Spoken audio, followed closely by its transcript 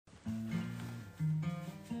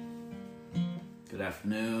Good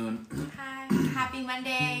afternoon. Hi. Happy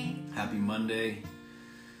Monday. Happy Monday.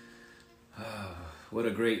 What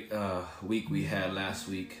a great week we had last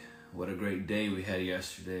week. What a great day we had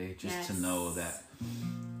yesterday. Just to know that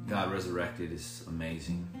God resurrected is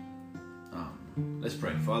amazing. Let's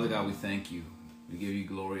pray. Father God, we thank you. We give you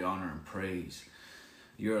glory, honor, and praise.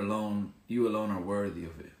 You alone are worthy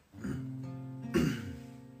of it.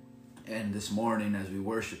 And this morning, as we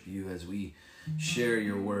worship you, as we share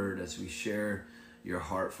your word, as we share your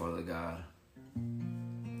heart, Father God,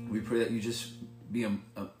 we pray that you just be in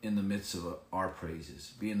the midst of our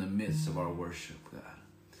praises, be in the midst of our worship, God.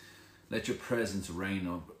 Let your presence reign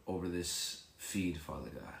over this feed,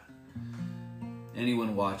 Father God.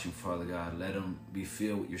 Anyone watching, Father God, let them be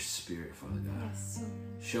filled with your spirit, Father God. Yes.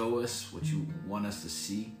 Show us what you want us to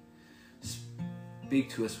see.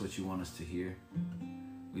 Speak to us what you want us to hear.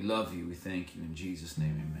 We love you. We thank you. In Jesus'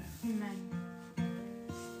 name, amen. Amen.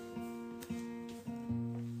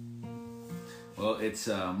 Well, it's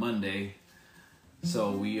Monday,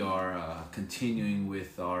 so we are continuing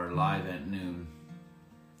with our live at noon.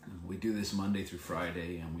 We do this Monday through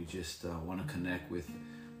Friday, and we just want to connect with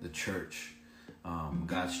the church,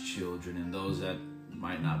 God's children, and those that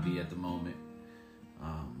might not be at the moment.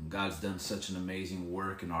 God's done such an amazing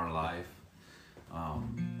work in our life,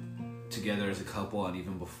 together as a couple, and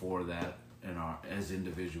even before that, as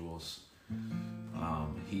individuals.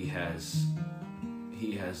 He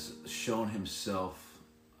has shown himself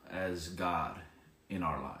as God in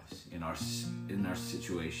our lives, in our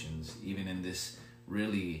situations, even in this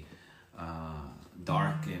really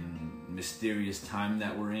dark and mysterious time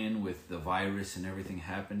that we're in with the virus and everything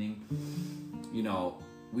happening. You know,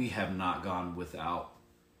 we have not gone without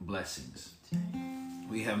blessings.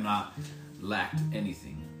 We have not lacked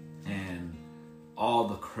anything, and all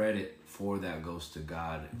the credit for that goes to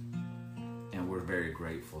God, and we're very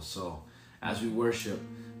grateful. So as we worship,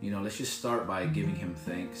 let's just start by giving him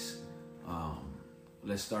thanks.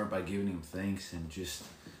 Let's start by giving him thanks and just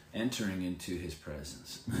entering into his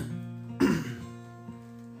presence.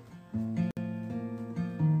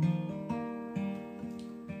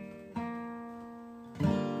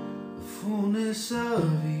 The fullness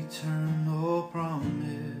of eternal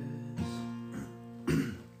promise,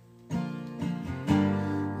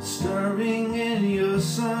 stirring in your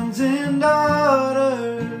sons and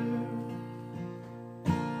daughters,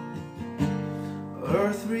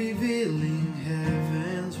 earth revealing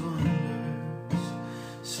heaven's wonders.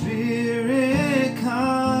 Spirit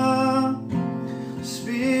come,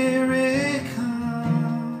 Spirit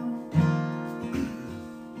come.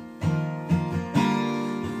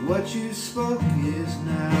 What you spoke is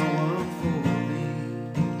now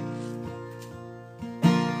unfolding,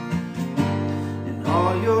 and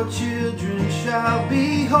all your children shall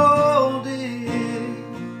behold it.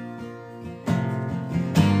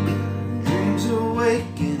 Dreams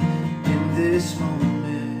awaken in this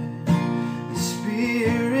moment. The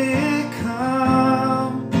Spirit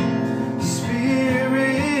come,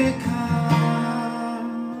 Spirit come,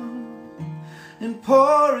 and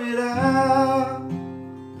pour it out,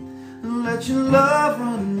 and let your love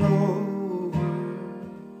run over.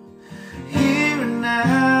 Here and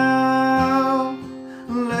now,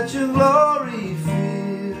 let your glory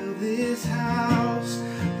fill this house.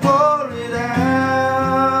 Pour it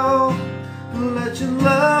out, let your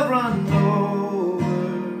love run over.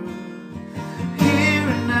 Here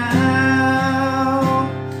and now,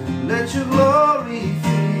 let your glory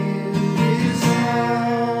fill this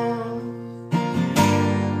house.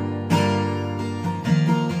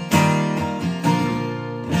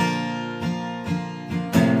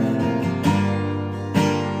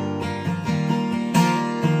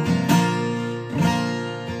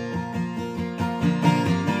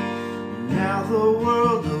 Now the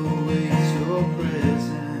world awaits your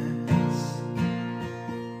presence,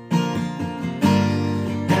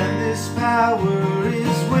 and this power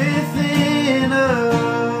is within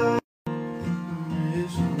us.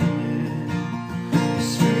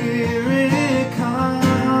 Spirit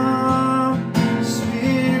come,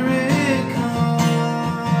 Spirit come,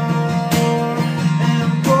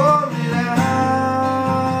 and pour it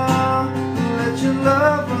out, let your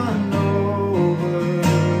love run over.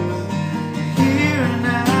 Here and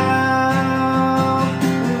now,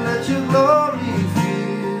 let your glory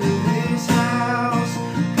fill this house.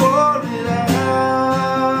 Pour it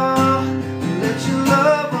out, let your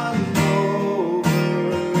love run over.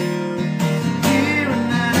 Here and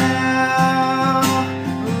now,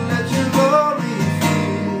 let your glory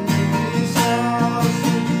fill this house.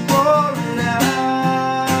 Pour it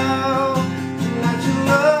out, let your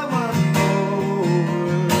love run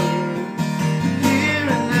over.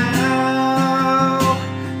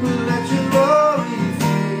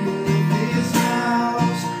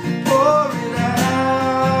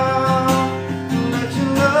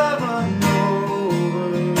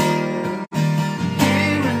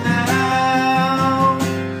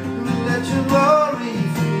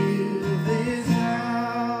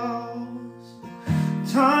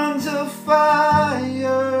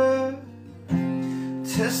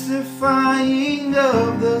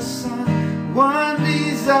 of the sun, one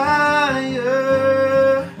desire.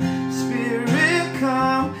 Spirit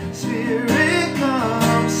come,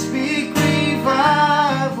 speak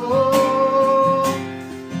revival.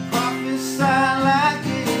 Prophesy like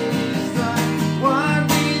it is done, one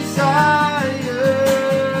desire.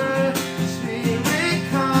 Spirit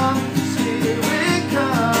come,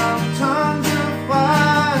 tongues of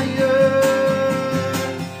fire,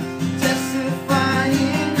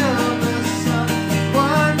 testifying of the Son,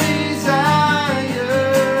 one desire.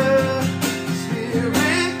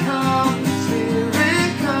 Spirit come,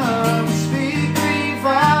 speak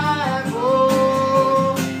revival,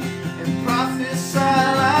 and prophesy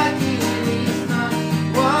like it is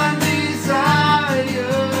done, one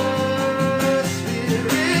desire.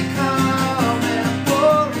 Spirit come and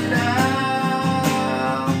pour it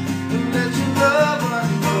out, let your love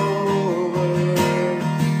run over.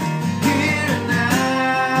 Here and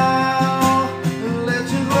now, let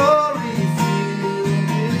your glory fill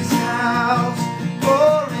this house.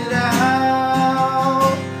 Pour it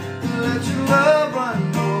out, let your love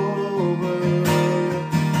run over.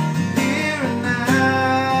 Here and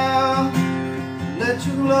now, let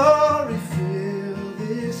your glory fill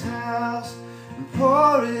this house and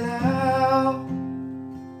pour it out.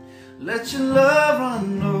 Let your love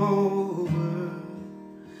run over.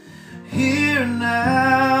 Here and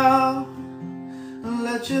now,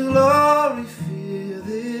 let your glory fill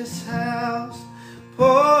this house.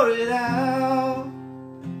 Pour it out.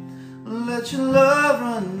 Let your love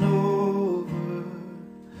run over.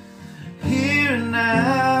 Here and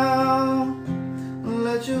now,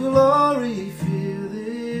 let your glory fill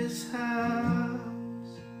this house.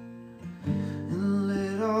 And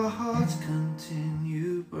let our hearts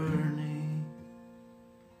continue burning.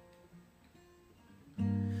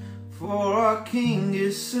 For our King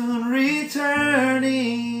is soon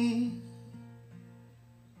returning.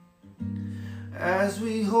 As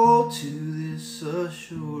we hold to this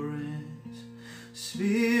assurance,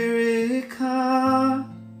 Spirit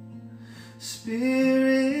come,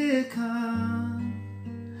 Spirit come,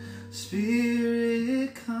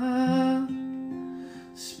 Spirit come,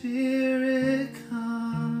 Spirit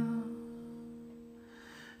come,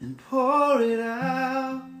 and pour it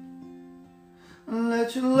out, and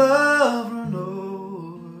let your love run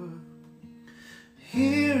over.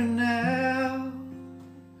 Here and now,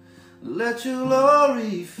 let your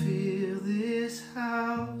glory fill this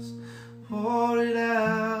house. Pour it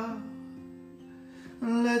out,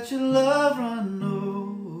 and let your love run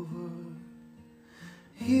over.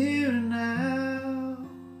 Here and now,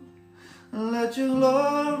 and let your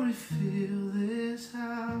glory fill this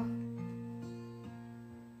house.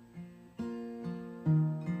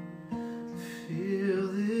 Fill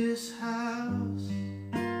this house.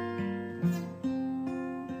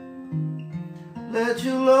 Let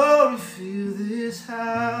your glory fill this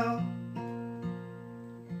house.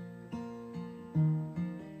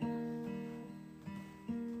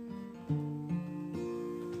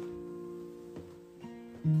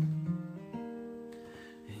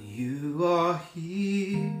 And you are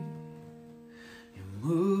here, you're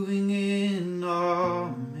moving in our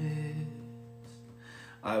midst.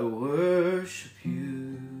 I worship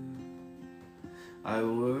you, I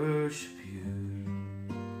worship you.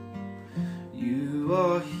 You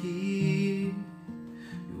are here,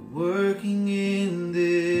 you're working in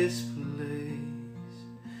this place.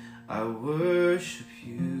 I worship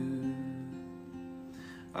you,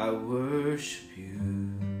 I worship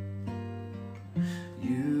you.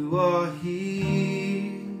 You are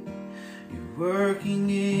here, you're working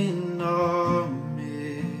in our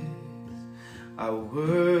midst. I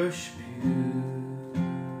worship you,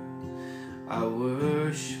 I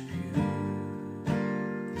worship you.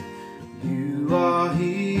 You are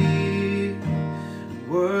here,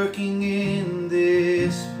 working in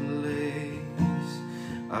this place.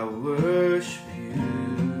 I worship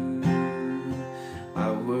you,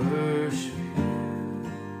 I worship you.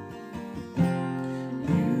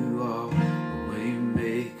 You are a way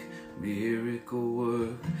make, miracle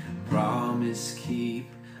work, promise keep,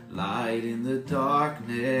 light in the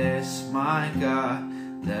darkness. My God,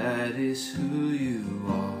 that is who you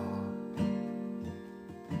are.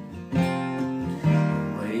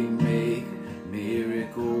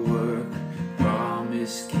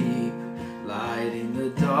 Keep light in the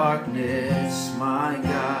darkness, my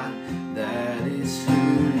God, that is who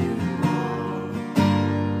you are.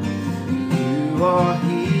 You are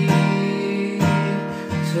here,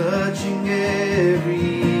 touching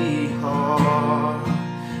every heart.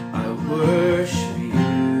 I worship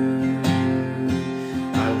you,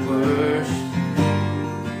 I worship you.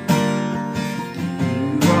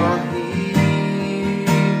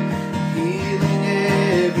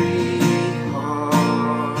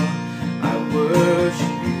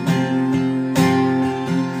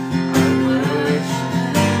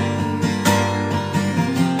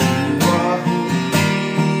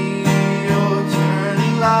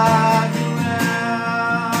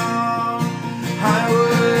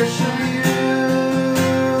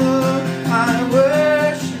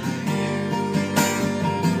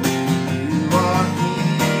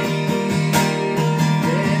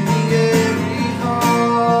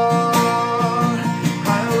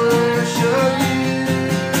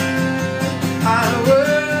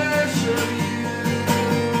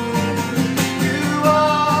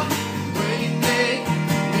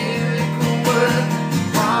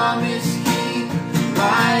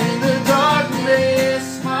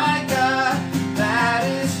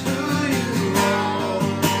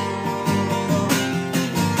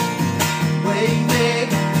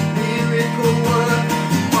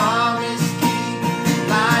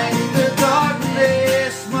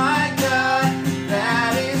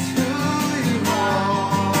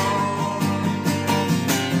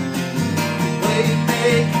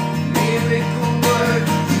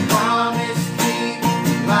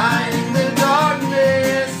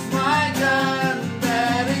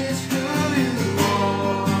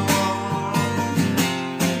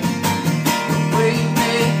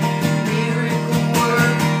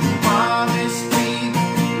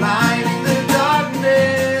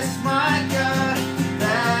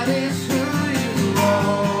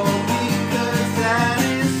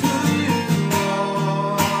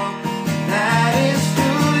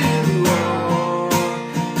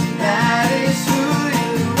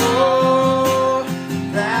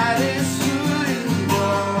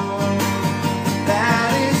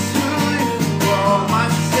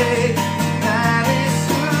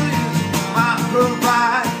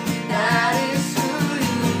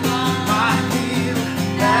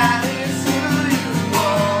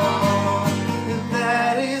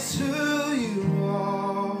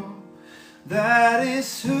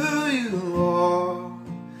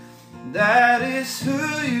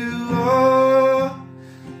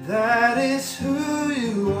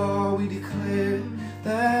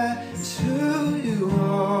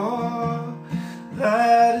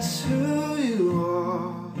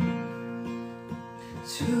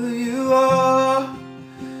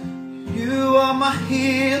 my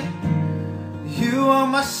healer, you are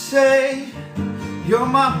my savior, you're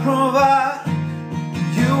my provider,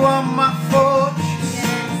 you are my fortress,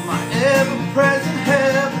 my ever-present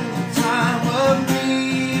help in the time of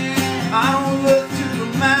need. I don't look to the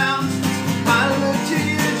mountains, I look to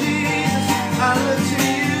you, Jesus. I look to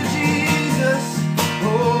you, Jesus.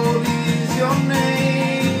 Holy is your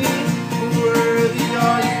name, worthy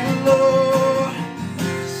are you, Lord.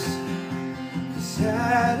 'Cause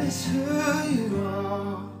that is who you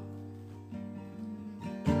are.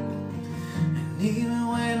 And even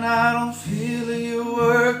when I don't feel it, you're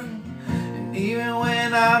working. And even when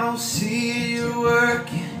I don't see it, you're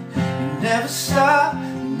working. You never stop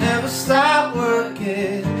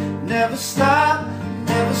working. Never stop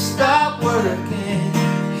working.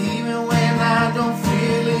 Even when I don't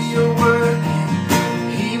feel it, you're working.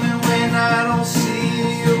 Even when I don't see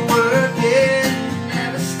it, you're working.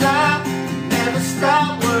 Never stop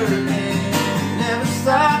working.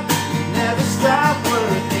 Never stop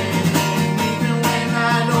working. Even when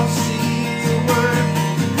I don't see it, you're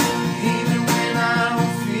working. Even when I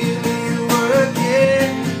don't feel it, you're working.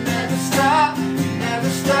 Never stop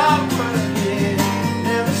working.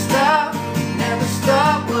 Never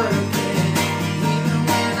stop working. Even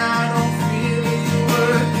when I don't feel it, you're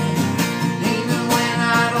working. Even when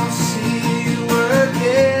I don't see it, you're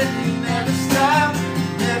working. You never stop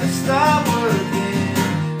working.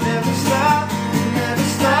 Never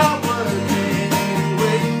stop working.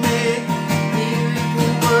 Way you make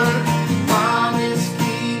miracle work, promise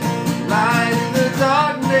keep, light in the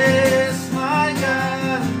darkness. My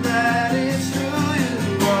God, that is who you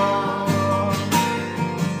are.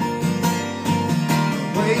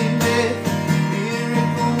 Way you make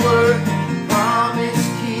miracle work, promise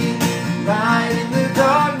keep, light in the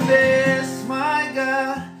darkness. My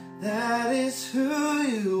God, that is who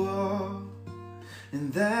you are. And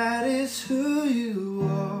that is who you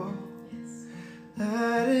are.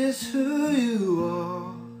 That is who you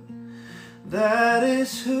are. That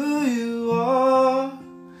is who you are.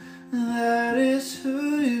 That is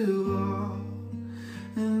who you are.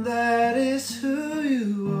 And that is who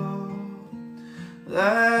you are.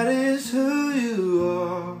 That is who you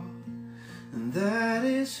are. And that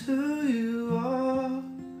is who you are.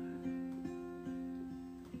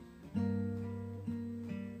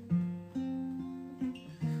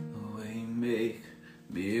 We make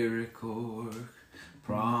miracle work,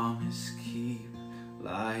 promise keep,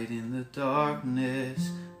 light in the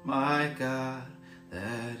darkness. My God,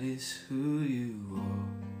 that is who you are.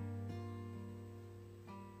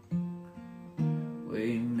 We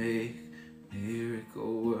make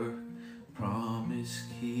miracle work, promise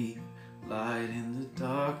keep, light in the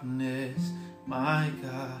darkness. My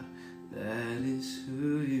God, that is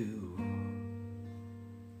who you are.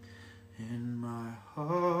 In my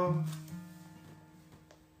heart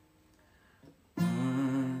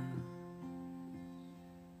burn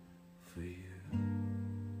for you.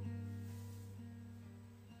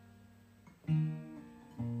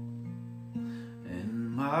 In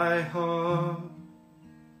my heart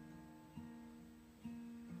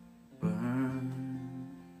burn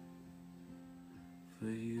for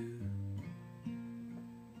you.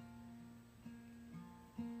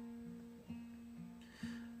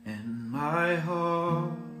 In my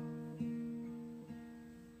heart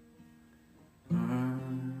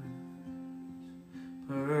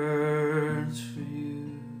burns for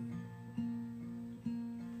you.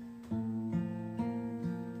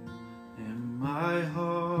 In my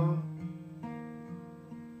heart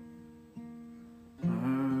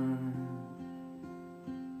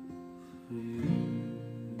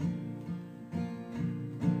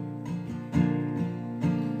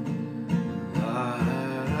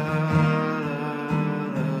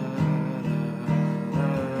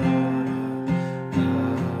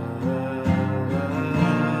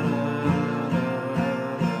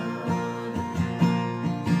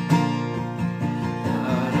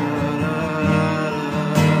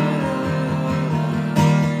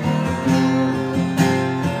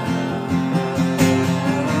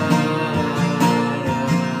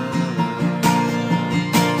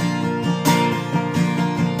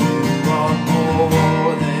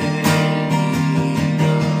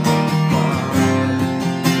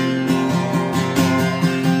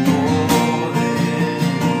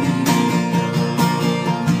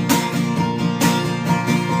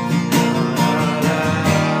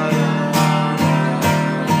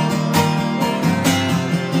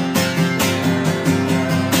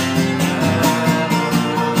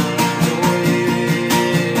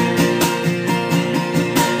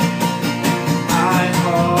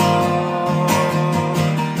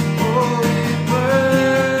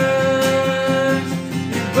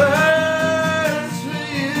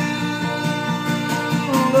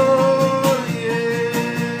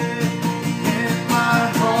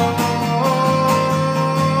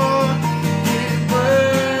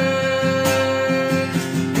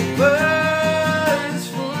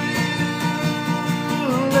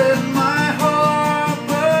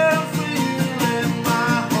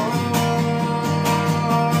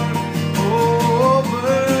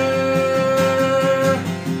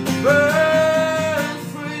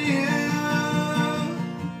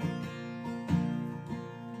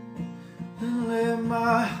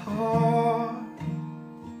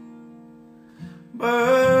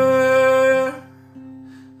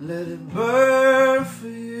were for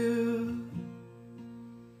you.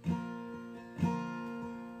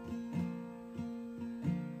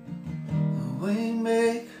 We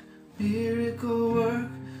make miracle work,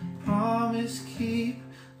 promise keep,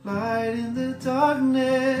 light in the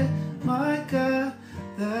darkness. My God,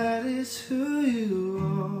 that is who you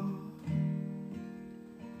are.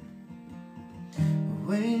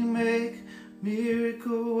 We make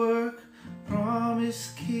miracle work,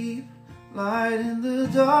 promise keep, light in the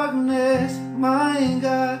darkness. My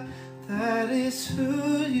God, that is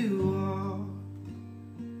who you are.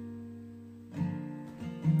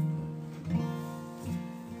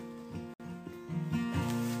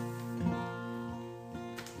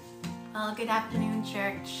 Well, good afternoon,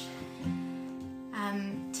 church.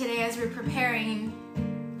 Today, as we're preparing,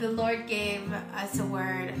 the Lord gave us a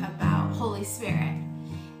word about Holy Spirit.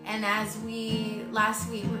 And as last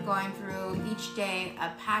week, we're going through each day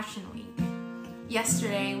of Passion Week.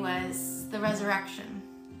 Yesterday was the resurrection.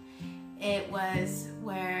 It was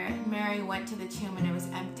where Mary went to the tomb and it was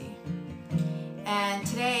empty. And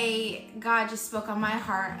today, God just spoke on my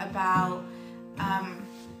heart about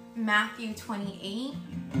Matthew 28,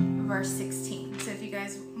 verse 16. So if you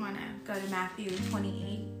guys want to go to Matthew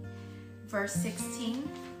 28, verse 16.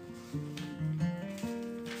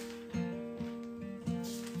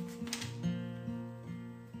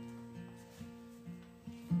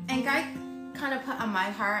 And God kind of put on my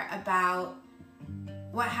heart about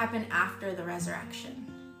what happened after the resurrection.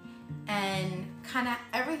 And kind of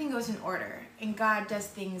everything goes in order. And God does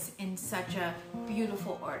things in such a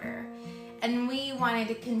beautiful order. And we wanted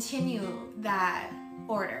to continue that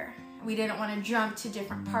order. We didn't want to jump to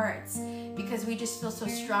different parts because we just feel so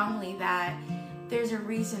strongly that there's a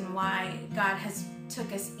reason why God has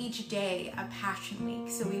took us each day of Passion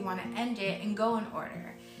Week. So we want to end it and go in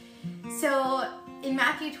order. So in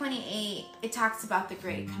Matthew 28, it talks about the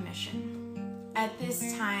Great Commission. At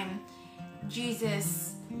this time,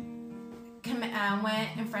 Jesus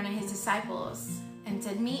went in front of his disciples and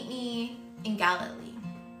said, "Meet me in Galilee."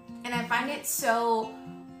 And I find it so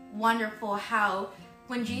wonderful how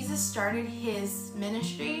when Jesus started his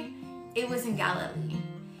ministry, it was in Galilee.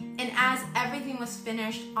 And as everything was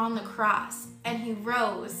finished on the cross and he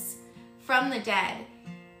rose from the dead,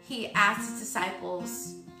 he asked his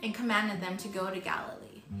disciples and commanded them to go to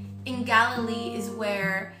Galilee. In Galilee is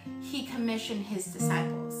where he commissioned his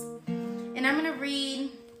disciples. And I'm going to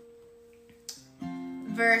read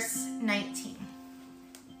verse 19.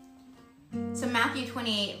 So Matthew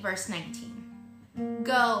 28, verse 19.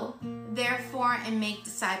 Go, therefore, and make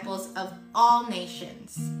disciples of all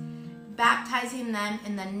nations, baptizing them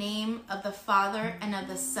in the name of the Father and of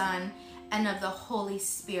the Son and of the Holy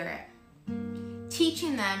Spirit,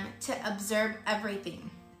 teaching them to observe everything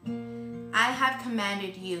I have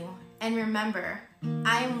commanded you. And remember,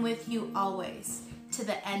 I am with you always to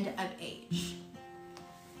the end of age.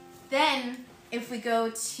 Then, if we go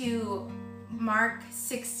to Mark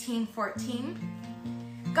 16:14,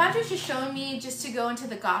 God was just showing me just to go into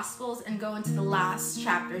the Gospels and go into the last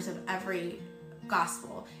chapters of every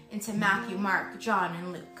Gospel, into Matthew, Mark, John,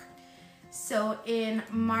 and Luke. So in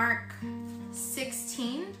Mark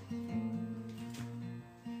 16,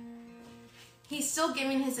 he's still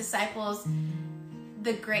giving his disciples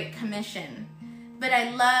the Great Commission. But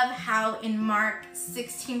I love how in Mark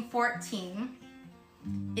 16:14,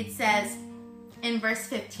 it says in verse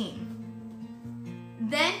 15,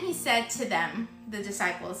 then he said to them, the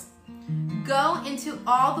disciples, go into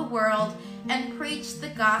all the world and preach the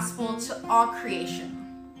gospel to all creation.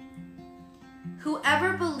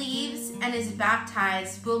 Whoever believes and is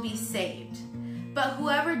baptized will be saved, but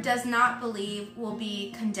whoever does not believe will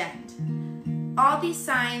be condemned. All these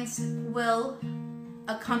signs will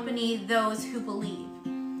accompany those who believe.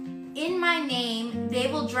 In my name, they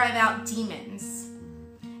will drive out demons.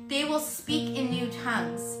 They will speak in new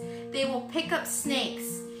tongues. They will pick up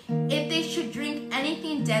snakes. If they should drink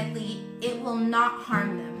anything deadly, it will not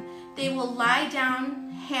harm them. They will lie down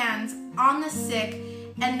hands on the sick,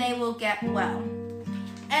 and they will get well.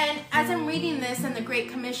 And as I'm reading this and the Great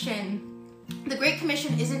Commission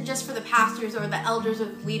isn't just for the pastors or the elders or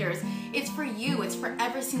the leaders. It's for you. It's for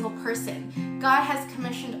every single person. God has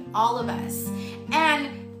commissioned all of us. And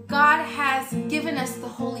God has given us the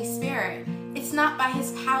Holy Spirit. It's not by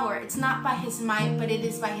his power. It's not by his might, but it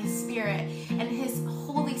is by his Spirit. And his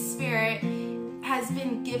Holy Spirit has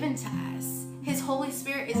been given to us. His Holy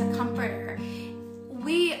Spirit is a comforter.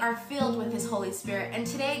 We are filled with his Holy Spirit. And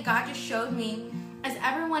today God just showed me, as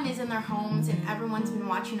everyone is in their homes and everyone's been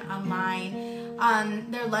watching online,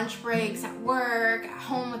 on their lunch breaks, at work, at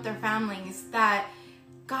home with their families, that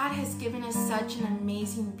God has given us such an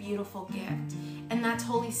amazing, beautiful gift. And that's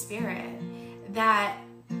Holy Spirit. that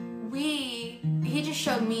he just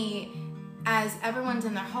showed me, as everyone's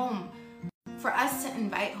in their home, for us to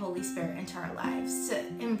invite Holy Spirit into our lives, to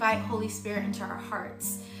invite Holy Spirit into our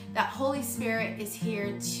hearts. That Holy Spirit is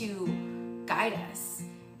here to guide us,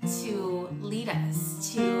 to lead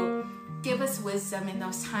us, to give us wisdom in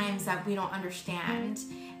those times that we don't understand.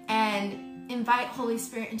 And invite Holy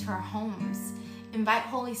Spirit into our homes. Invite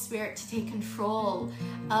Holy Spirit to take control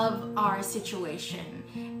of our situation.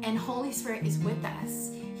 And Holy Spirit is with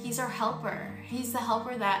us. He's our helper. He's the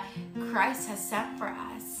helper that Christ has sent for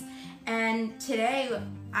us. And today,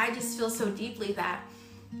 I just feel so deeply that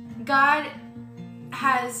God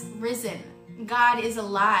has risen. God is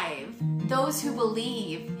alive. Those who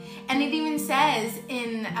believe. And it even says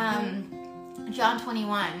in John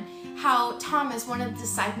 21, how Thomas, one of the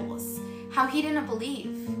disciples, how he didn't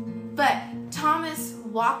believe. But Thomas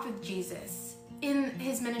walked with Jesus. In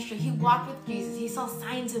his ministry, he walked with Jesus. He saw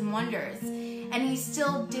signs and wonders. And he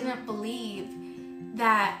still didn't believe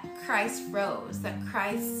that Christ rose,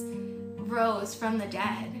 from the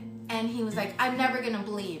dead. And he was like, I'm never going to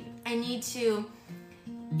believe. I need to,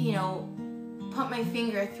 put my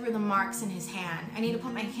finger through the marks in his hand. I need to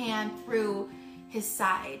put my hand through his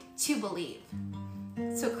side to believe.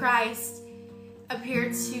 So Christ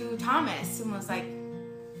appeared to Thomas and was like,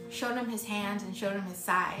 showed him his hands and showed him his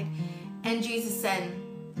side. And Jesus said,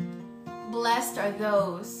 blessed are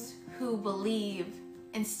those who believe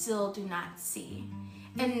and still do not see.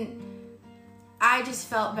 And I just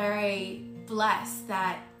felt very blessed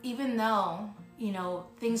that even though,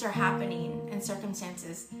 things are happening and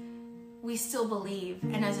circumstances, we still believe.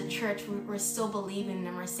 And as a church, we're still believing,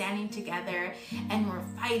 and we're standing together, and we're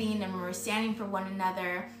fighting, and we're standing for one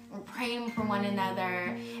another. We're praying for one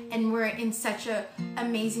another, and we're in such an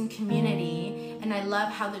amazing community. And I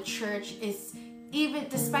love how the church is, even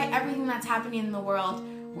despite everything that's happening in the world,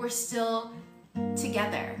 we're still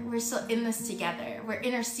together. We're still in this together. We're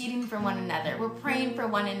interceding for one another. We're praying for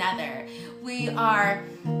one another. We are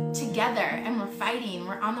together, and we're fighting.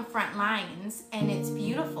 We're on the front lines, and it's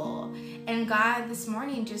beautiful. And God this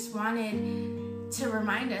morning just wanted to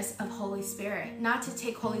remind us of Holy Spirit, not to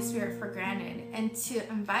take Holy Spirit for granted, and to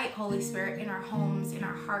invite Holy Spirit in our homes, in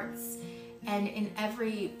our hearts, and in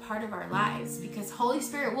every part of our lives, because Holy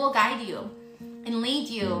Spirit will guide you and lead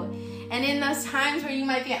you. And in those times where you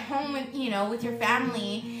might be at home with, with your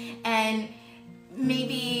family, and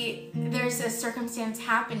maybe there's a circumstance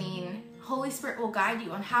happening, Holy Spirit will guide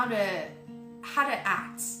you on how to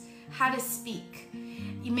act, how to speak.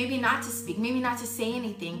 Maybe not to speak, maybe not to say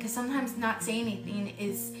anything, because sometimes not saying anything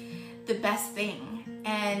is the best thing.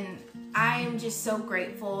 And I'm just so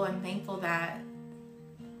grateful and thankful that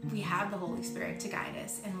we have the Holy Spirit to guide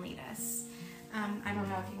us and lead us. I don't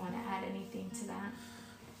know if you want to add anything to that.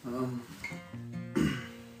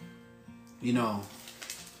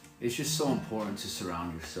 It's just so important to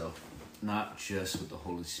surround yourself, not just with the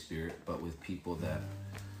Holy Spirit, but with people that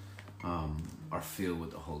are filled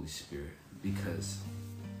with the Holy Spirit. Because,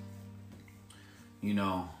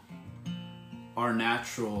 our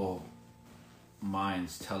natural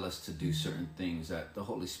minds tell us to do certain things that the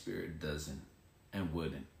Holy Spirit doesn't and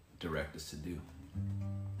wouldn't direct us to do.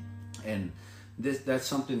 And that's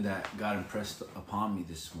something that God impressed upon me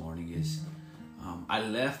this morning is I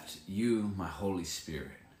left you my Holy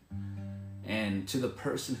Spirit. And to the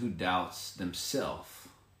person who doubts themselves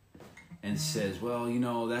and says, well,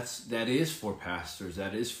 that is for pastors,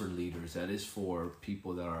 that is for leaders, that is for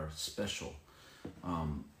people that are special.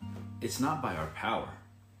 It's not by our power.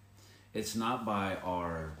 It's not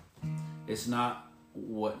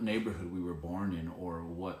what neighborhood we were born in, or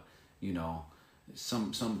what,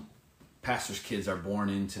 some pastors' kids are born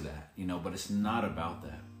into that, but it's not about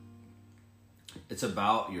that. It's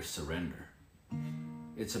about your surrender.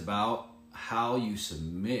 It's about how you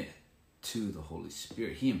submit to the Holy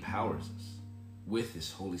Spirit. He empowers us with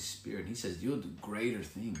His Holy Spirit. He says, you'll do greater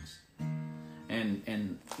things.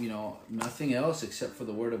 And nothing else except for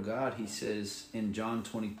the Word of God. He says in John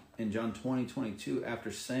 20:22,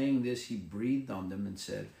 after saying this, He breathed on them and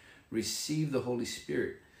said, receive the Holy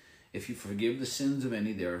Spirit. If you forgive the sins of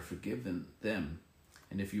any, they are forgiven them.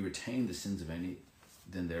 And if you retain the sins of any,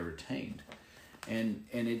 then they're retained. And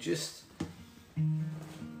it just,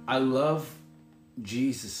 I love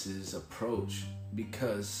Jesus's approach,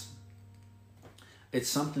 because it's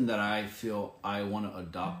something that I feel I want to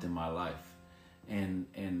adopt in my life, and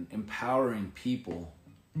empowering people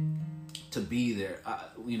to be there.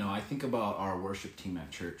 I think about our worship team at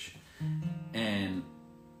church, and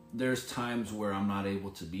there's times where I'm not able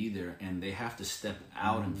to be there, and they have to step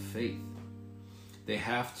out in faith. They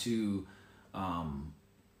have to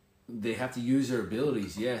use their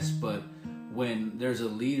abilities, yes, but when there's a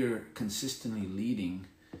leader consistently leading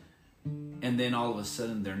and then all of a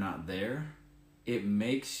sudden they're not there, it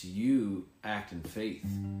makes you act in faith.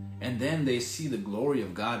 And then they see the glory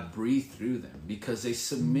of God breathe through them because they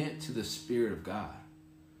submit to the Spirit of God.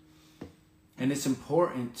 And it's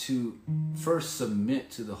important to first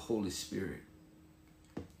submit to the Holy Spirit,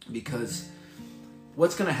 because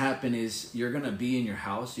what's going to happen is you're going to be in your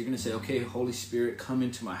house. You're going to say, okay, Holy Spirit, come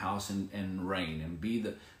into my house and reign and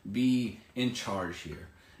be in charge here.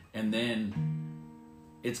 And then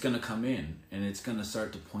it's going to come in and it's going to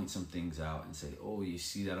start to point some things out and say, oh, you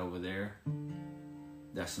see that over there?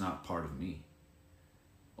 That's not part of me.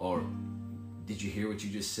 Or did you hear what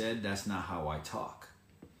you just said? That's not how I talk.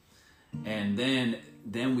 And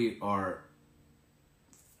then we are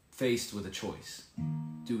faced with a choice.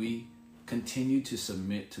 Do we continue to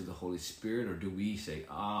submit to the Holy Spirit, or do we say,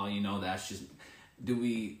 that's just, do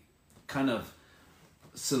we kind of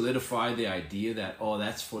solidify the idea that,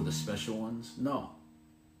 that's for the special ones? No.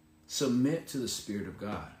 Submit to the Spirit of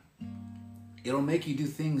God. It'll make you do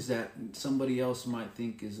things that somebody else might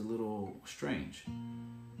think is a little strange.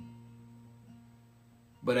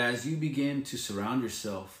 But as you begin to surround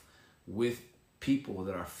yourself with people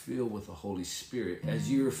that are filled with the Holy Spirit,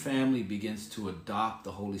 as your family begins to adopt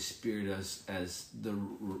the Holy Spirit as the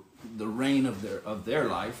reign of their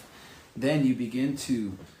life, then you begin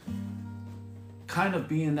to kind of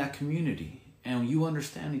be in that community and you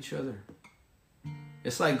understand each other.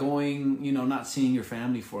 It's like going, not seeing your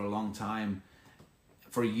family for a long time,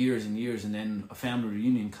 for years and years, and then a family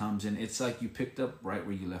reunion comes and it's like you picked up right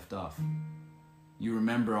where you left off. You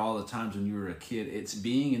remember all the times when you were a kid. It's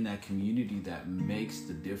being in that community that makes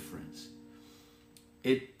the difference.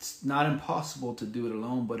 It's not impossible to do it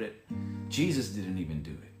alone, but Jesus didn't even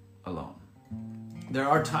do it alone. There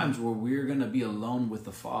are times where we're going to be alone with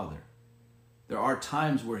the Father. There are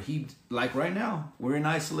times where like right now, we're in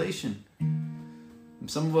isolation.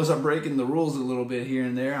 Some of us are breaking the rules a little bit here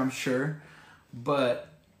and there, I'm sure.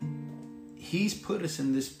 But He's put us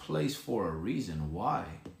in this place for a reason. Why?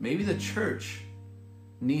 Maybe the church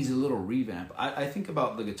needs a little revamp. I think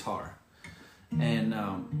about the guitar. And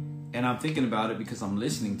I'm thinking about it because I'm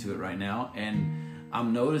listening to it right now. And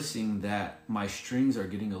I'm noticing that my strings are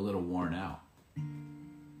getting a little worn out.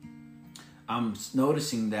 I'm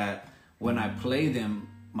noticing that when I play them,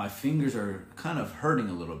 my fingers are kind of hurting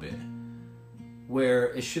a little bit,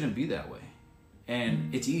 where it shouldn't be that way.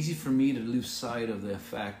 And it's easy for me to lose sight of the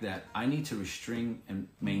fact that I need to restrain and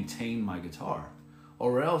maintain my guitar,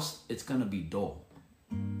 or else it's going to be dull.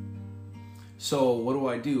 So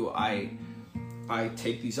what do? I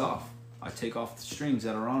take these off. I take off the strings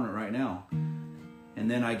that are on it right now,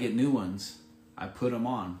 and then I get new ones. I put them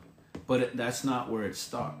on, but that's not where it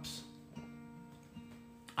stops.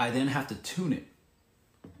 I then have to tune it.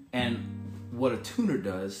 And what a tuner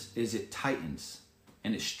does is it tightens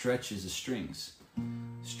and it stretches the strings.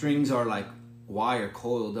 Strings are like wire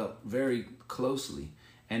coiled up very closely.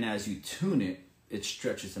 And as you tune it, it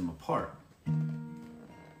stretches them apart.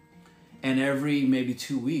 And every maybe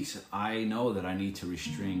 2 weeks, I know that I need to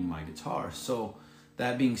restring my guitar. So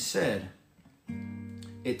that being said,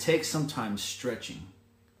 it takes sometimes stretching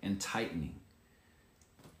and tightening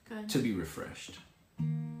to be refreshed.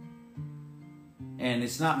 And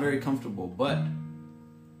it's not very comfortable, but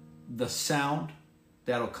the sound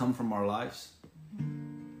that'll come from our lives,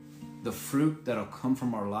 the fruit that'll come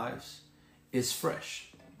from our lives is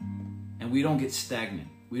fresh. And we don't get stagnant.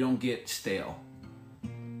 We don't get stale.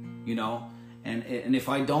 And if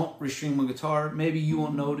I don't restring my guitar, maybe you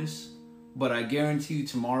won't notice, but I guarantee you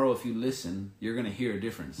tomorrow, if you listen, you're going to hear a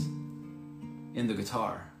difference in the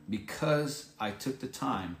guitar, because I took the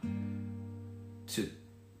time to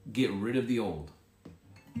get rid of the old.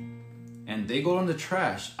 And they go in the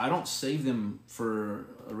trash. I don't save them for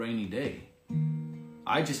a rainy day.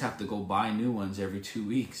 I just have to go buy new ones every 2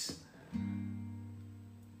 weeks.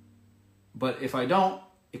 But if I don't,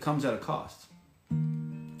 it comes at a cost.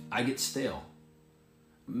 I get stale.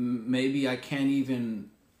 Maybe I can't even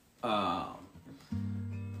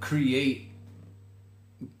create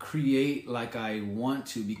like I want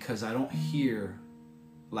to, because I don't hear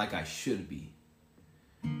like I should be.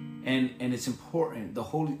 And it's important.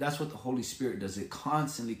 That's what the Holy Spirit does. It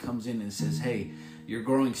constantly comes in and says, hey, you're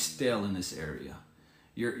growing stale in this area.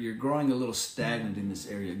 You're growing a little stagnant in this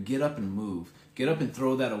area. Get up and move. Get up and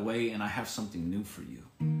throw that away, and I have something new for you.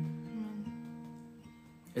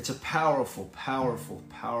 It's a powerful, powerful,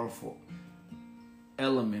 powerful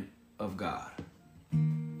element of God.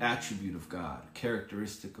 attribute of God,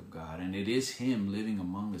 characteristic of God, and it is Him living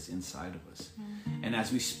among us, inside of us. Mm-hmm. And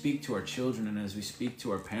as we speak to our children, and as we speak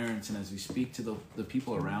to our parents, and as we speak to the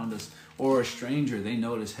people around us, or a stranger, they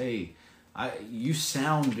notice, hey, you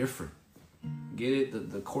sound different. Get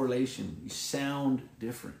it? The correlation. You sound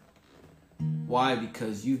different. Why?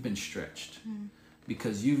 Because you've been stretched. Mm-hmm.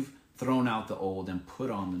 Because you've thrown out the old and put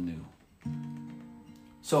on the new.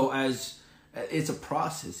 So it's a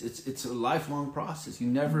process. It's a lifelong process. You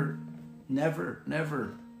never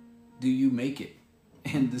do you make it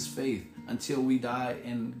in this faith until we die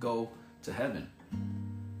and go to heaven.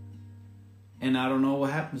 And I don't know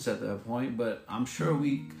what happens at that point, but I'm sure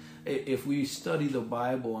if we study the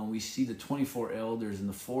Bible and we see the 24 elders and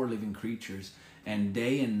the 4 living creatures, and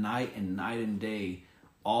day and night and day,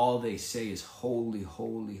 all they say is holy,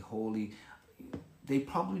 holy, holy. They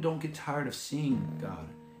probably don't get tired of seeing God.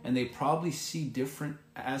 And they probably see different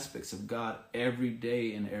aspects of God every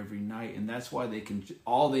day and every night. And that's why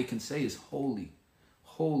all they can say is holy,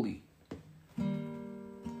 holy.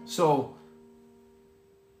 So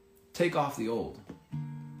take off the old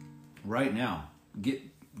right now. Get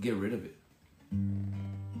rid of it.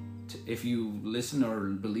 If you listen or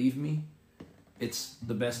believe me, it's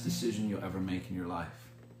the best decision you'll ever make in your life.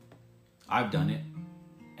 I've done it,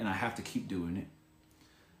 and I have to keep doing it.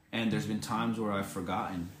 And there's been times where I've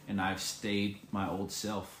forgotten and I've stayed my old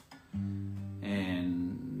self.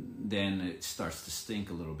 And then it starts to stink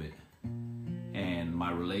a little bit. And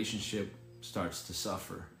my relationship starts to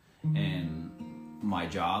suffer. And my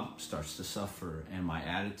job starts to suffer. And my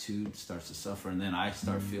attitude starts to suffer. And then I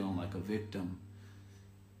start feeling like a victim.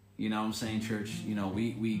 You know what I'm saying, church? You know,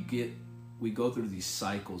 we go through these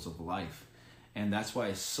cycles of life. And that's why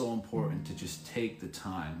it's so important to just take the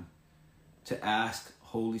time to ask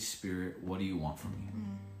Holy Spirit, what do you want from me?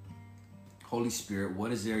 Holy Spirit,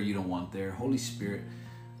 what is there you don't want there? Holy Spirit,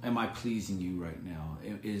 am I pleasing you right now?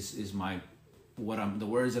 Is the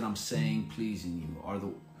words that I'm saying pleasing you?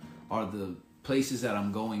 Are the places that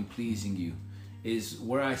I'm going pleasing you? Is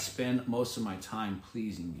where I spend most of my time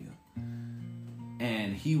pleasing you?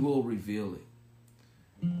 And He will reveal it.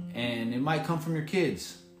 And it might come from your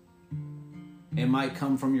kids. It might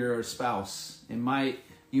come from your spouse.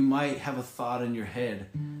 You might have a thought in your head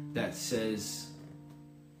that says,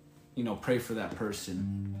 you know, pray for that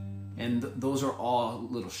person. And those are all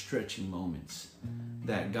little stretching moments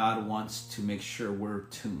that God wants to make sure we're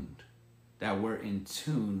tuned, that we're in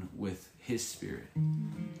tune with His Spirit.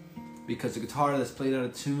 Because the guitar that's played out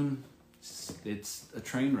of tune, it's a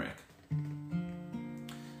train wreck.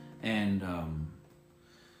 And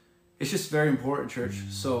it's just very important, church.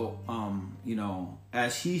 So, you know,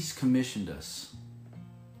 as He's commissioned us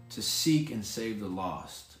to seek and save the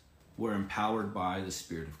lost, we're empowered by the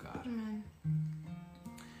Spirit of God. Amen.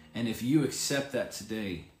 And if you accept that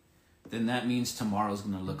today, then that means tomorrow's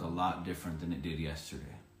going to look a lot different than it did yesterday.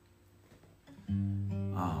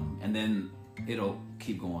 And then it'll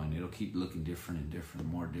keep going. It'll keep looking different and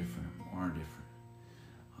different, more different.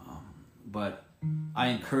 But I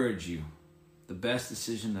encourage you, the best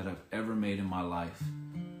decision that I've ever made in my life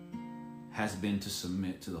has been to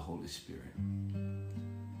submit to the Holy Spirit.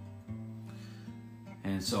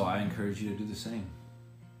 And so I encourage you to do the same.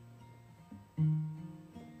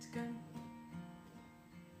 It's good.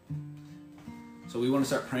 So we want to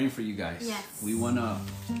start praying for you guys. Yes. We want to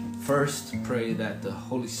first pray that the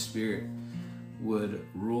Holy Spirit would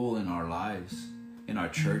rule in our lives, in our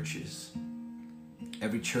churches.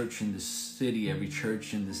 Every church in this city, every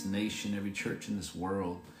church in this nation, every church in this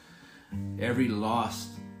world, every lost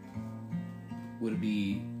would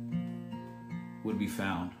be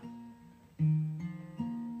found.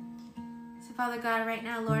 Father God, right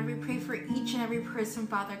now, Lord, we pray for each and every person,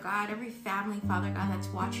 Father God, every family, Father God, that's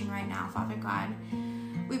watching right now, Father God.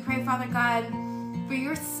 We pray, Father God, for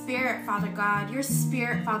your Spirit, Father God,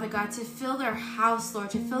 to fill their house,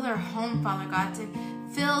 Lord, to fill their home, Father God, to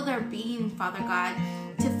fill their being, Father God,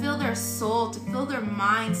 to fill their soul, to fill their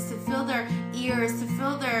minds, to fill their ears, to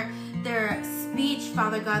fill their speech,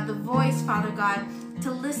 Father God, the voice, Father God,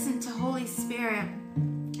 to listen to Holy Spirit.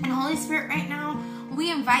 And Holy Spirit, right now, we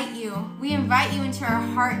invite you. We invite you into our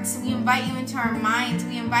hearts. We invite you into our minds.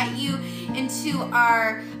 We invite you into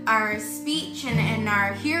our speech and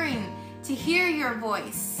our hearing, to hear your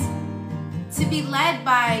voice, to be led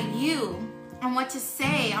by you on what to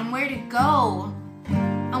say, on where to go,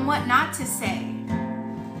 on what not to say.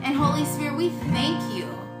 And Holy Spirit, we thank you.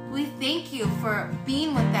 We thank you for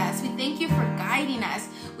being with us. We thank you for guiding us.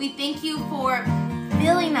 We thank you for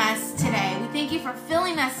filling us today. We thank you for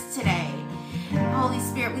filling us today. Holy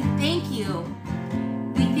Spirit, we thank you.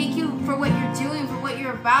 We thank you for what you're doing, for what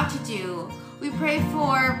you're about to do. We pray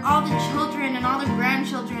for all the children and all the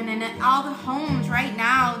grandchildren and all the homes right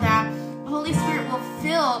now, that Holy Spirit will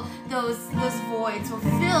fill those voids, will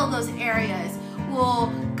fill those areas,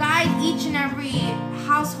 will guide each and every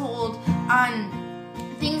household on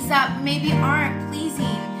things that maybe aren't pleasing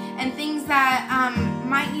and things that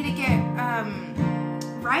might need to get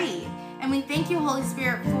right. And we thank you, Holy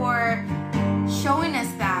Spirit, for showing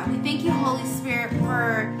us that. We thank you, Holy Spirit,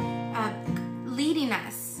 for leading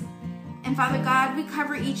us. And Father God, we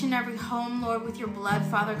cover each and every home, Lord, with your blood,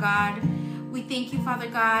 Father God. We thank you, Father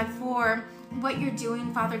God, for what you're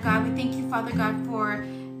doing, Father God. We thank you, Father God, for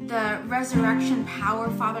the resurrection power,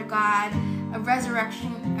 Father God, a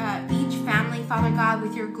resurrection each family, Father God,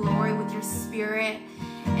 with your glory, with your spirit.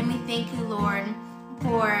 And we thank you, Lord,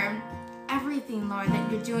 for everything, Lord,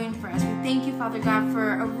 that you're doing for us. We thank you, Father God,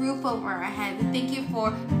 for a roof over our head. We thank you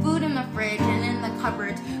for food in the fridge and in the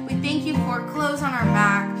cupboards. We thank you for clothes on our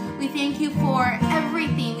back. We thank you for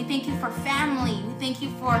everything. We thank you for family. We thank you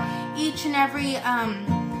for each and every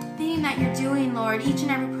thing that you're doing, Lord, each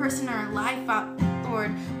and every person in our life,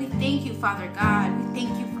 Lord. We thank you, Father God. We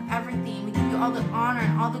thank you for everything. We give you all the honor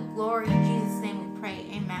and all the glory. In Jesus' name we pray.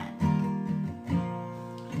 Amen.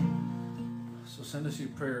 So send us your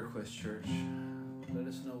prayer request, church. Let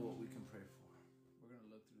us know what we